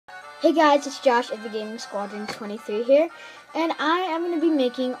Hey guys, it's Josh at the Gaming Squadron 23 here, and I am going to be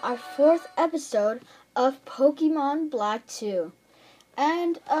making our 4th episode of Pokemon Black 2.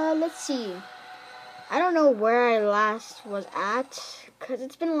 And, let's see. I don't know where I last was at, because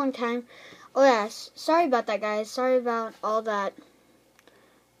it's been a long time. Oh yeah, sorry about that, guys. Sorry about all that.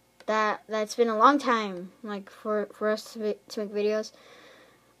 That's been a long time, like, for us to make videos.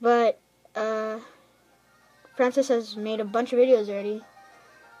 But, Francis has made a bunch of videos already.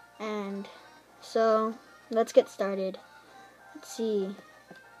 And so let's get started. Let's see.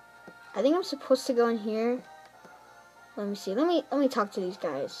 I think I'm supposed to go in here. Let me see. Let me talk to these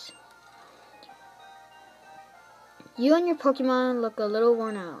guys. You and your Pokemon look a little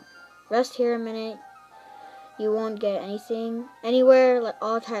worn out. Rest here a minute. You won't get anything anywhere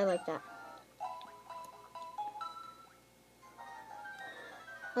all tight like that.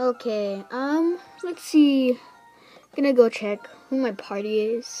 Okay, let's see. Gonna go check who my party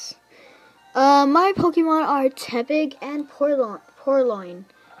is. My Pokemon are Tepig and Purloin.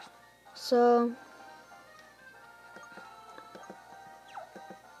 So,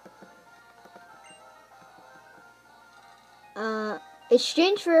 it's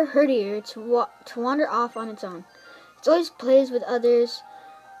strange for a herdier to wander off on its own. It always plays with others,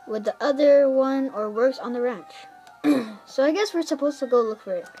 with the other one, or works on the ranch. So I guess we're supposed to go look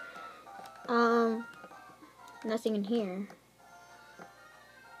for it. Nothing in here.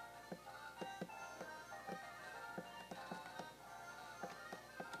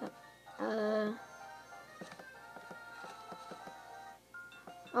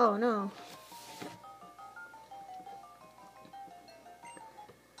 Oh no.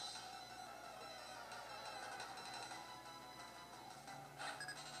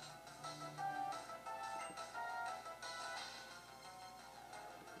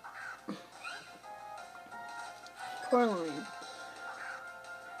 Purloin.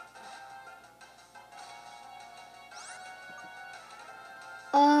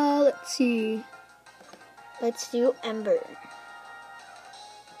 Let's see. Let's do Ember.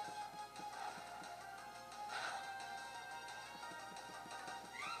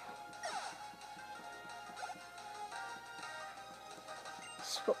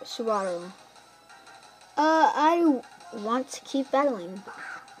 Subaru. I want to keep battling.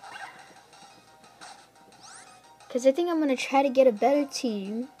 Because I think I'm going to try to get a better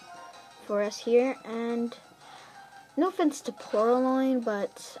team for us here. And no offense to Purloin,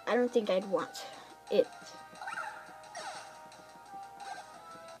 but I don't think I'd want it.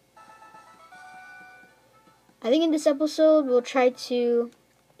 I think in this episode, we'll try to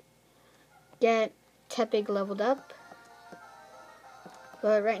get Tepig leveled up.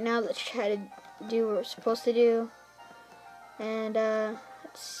 But right now, let's try to do what we're supposed to do. And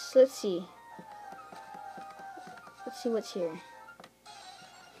let's see. Let's see what's here.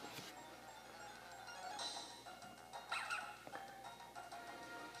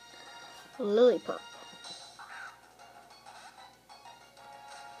 Lillipup.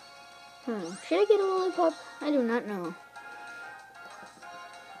 Should I get a Lillipup? I do not know.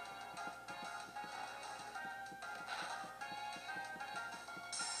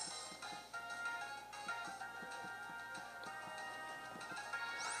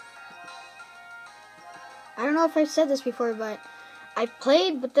 I don't know if I've said this before, but I've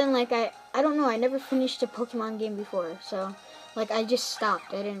played, but then, like, I don't know, I never finished a Pokemon game before, so, like, I just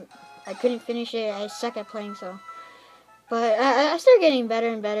stopped. I couldn't finish it. I suck at playing, so. But I started getting better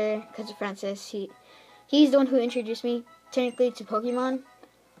and better because of Francis. He's the one who introduced me, technically, to Pokemon.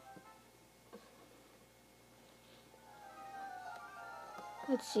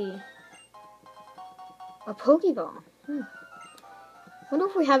 Let's see. A Pokeball. Wonder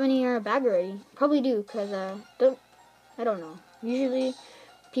if we have any in our bag already. Probably do, because, I don't know. Usually,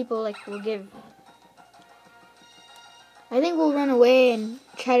 people, like, will give. I think we'll run away and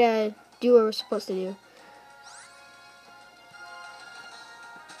try to do what we're supposed to do.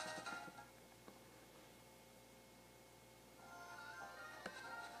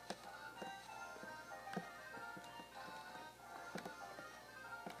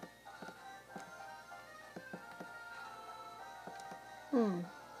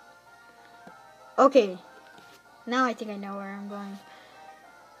 Okay. Now I think I know where I'm going.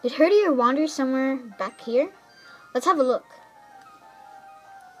 Did Herdier wander somewhere back here? Let's have a look.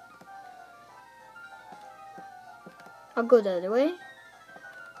 I'll go the other way.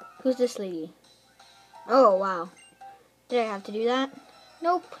 Who's this lady? Oh, wow. Did I have to do that?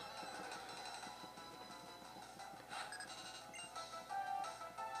 Nope.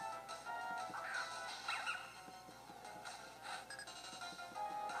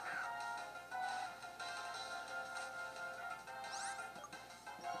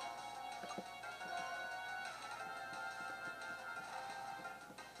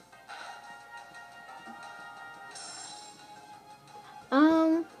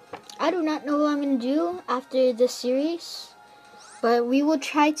 I do not know what I'm going to do after this series, but we will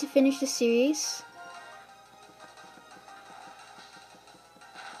try to finish the series.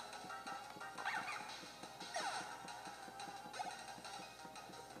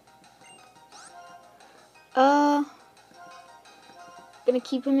 Gonna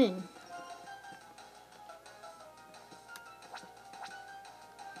keep him in.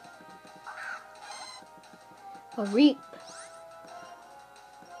 A reap.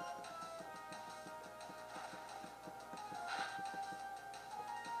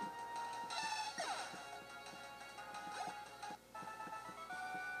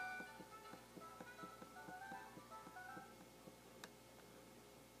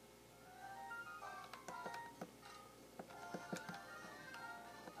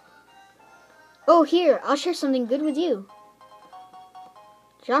 Oh, here, I'll share something good with you.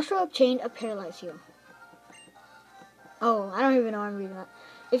 Joshua obtained a paralyzed heal. Oh, I don't even know why I'm reading that.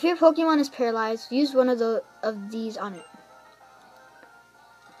 If your Pokemon is paralyzed, use one of these on it.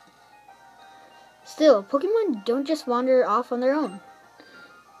 Still, Pokemon don't just wander off on their own.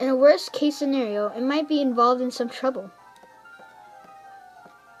 In a worst case scenario, it might be involved in some trouble.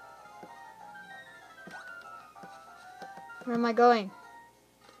 Where am I going?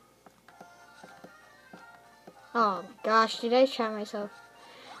 Oh my gosh, did I trap myself?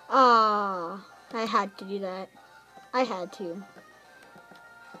 Ah, I had to do that. I had to.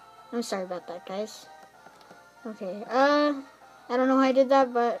 I'm sorry about that, guys. Okay, I don't know how I did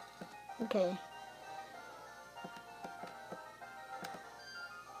that, but okay.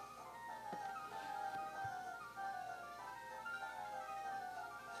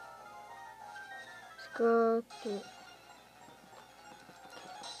 Let's go through.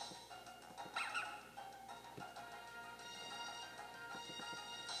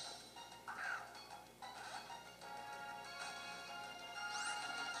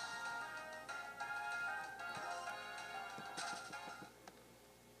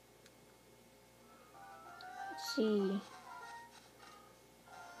 Let's see.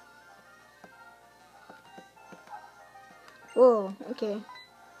 Whoa, okay.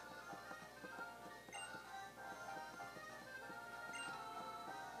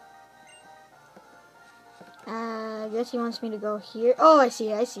 I guess he wants me to go here. Oh, I see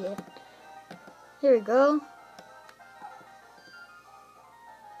it. Here we go.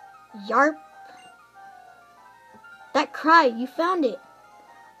 Yarp. That cry, you found it.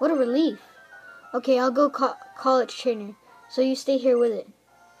 What a relief. Okay, I'll go call its trainer, so you stay here with it.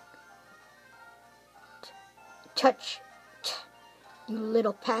 Touch. You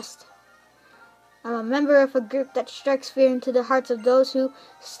little pest. I'm a member of a group that strikes fear into the hearts of those who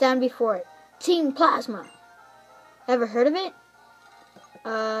stand before it. Team Plasma. Ever heard of it?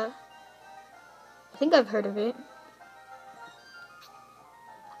 I think I've heard of it.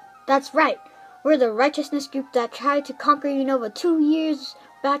 That's right. We're the righteousness group that tried to conquer Unova 2 years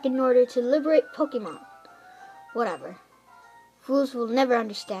back in order to liberate Pokemon. Whatever. Fools will never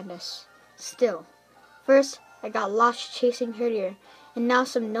understand us. Still. First, I got lost chasing Herdier, and now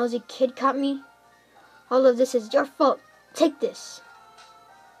some nosy kid caught me. All of this is your fault. Take this.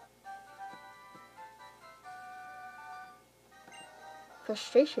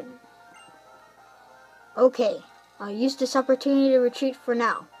 Frustration. Okay, I'll use this opportunity to retreat for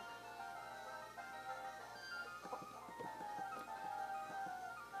now.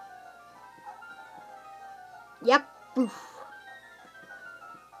 Yep. Oof.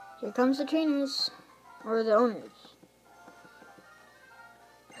 Here comes the trainers. Or the owners.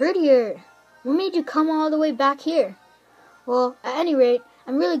 Herdier, what made you come all the way back here? Well, at any rate,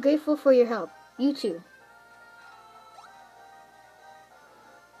 I'm really grateful for your help. You too.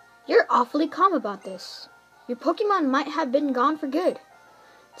 You're awfully calm about this. Your Pokemon might have been gone for good.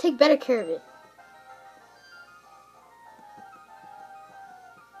 Take better care of it.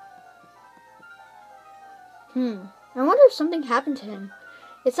 I wonder if something happened to him.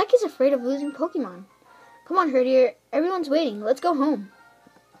 It's like he's afraid of losing Pokemon. Come on, Herdier. Everyone's waiting. Let's go home.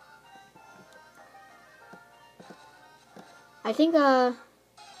 I think, for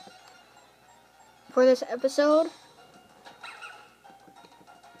this episode,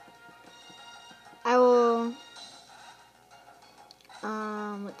 I will,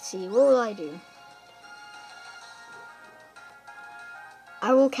 let's see, what will I do?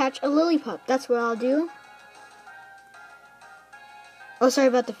 I will catch a Lillipup. That's what I'll do. Oh, sorry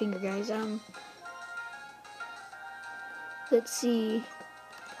about the finger, guys. Let's see.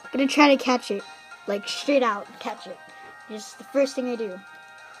 I'm gonna try to catch it. Like, straight out, catch it. Just the first thing I do.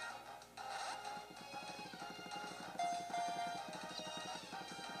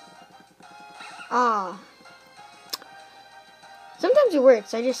 Sometimes Sometimes it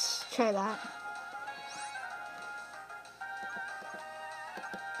works. I just try that.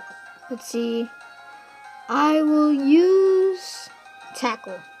 Let's see. I will use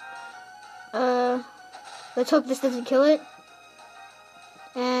tackle. Let's hope this doesn't kill it.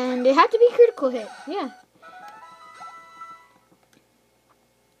 And it had to be a critical hit. Yeah.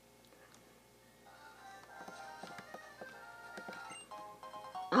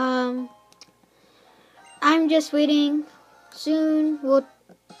 I'm just waiting. Soon,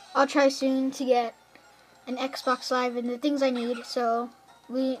 I'll try soon to get an Xbox Live and the things I need, so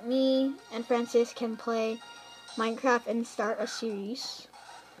me and Francis can play Minecraft and start a series.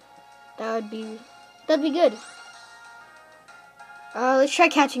 That'd be good. Let's try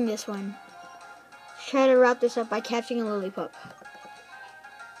catching this one. Let's try to wrap this up by catching a lollipop.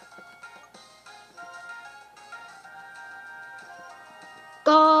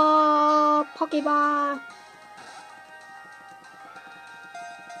 Go Pokeball!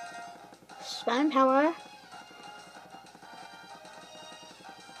 Spam power.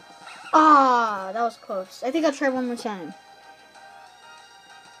 Ah, that was close. I think I'll try one more time.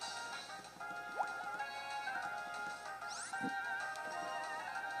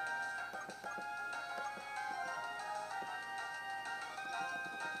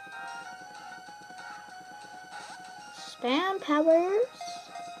 Spam powers.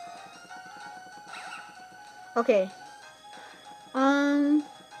 Okay.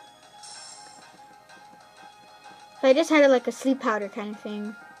 If I just had it like a sleep powder kind of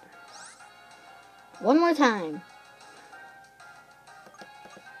thing. One more time.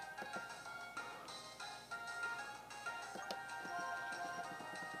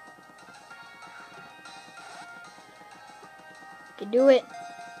 Can do it.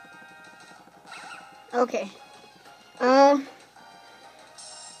 Okay.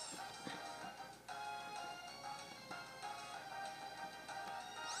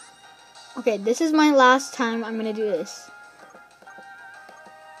 Okay, this is my last time I'm gonna do this.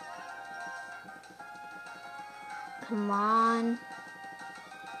 Come on.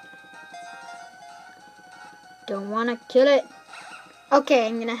 Don't wanna kill it. Okay,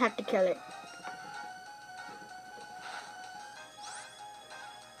 I'm gonna have to kill it.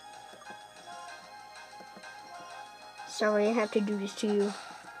 Sorry, I have to do this to you.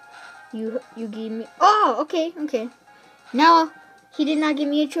 You gave me. Oh, okay. Now he did not give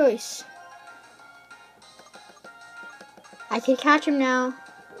me a choice. I can catch him now.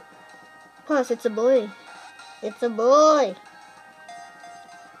 Plus, it's a boy. It's a boy.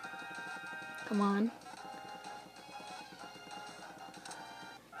 Come on.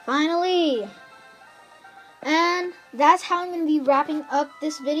 Finally. And that's how I'm going to be wrapping up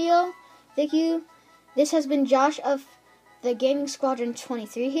this video. Thank you. This has been Josh of the Gaming Squadron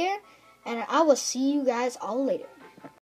 23 here. And I will see you guys all later.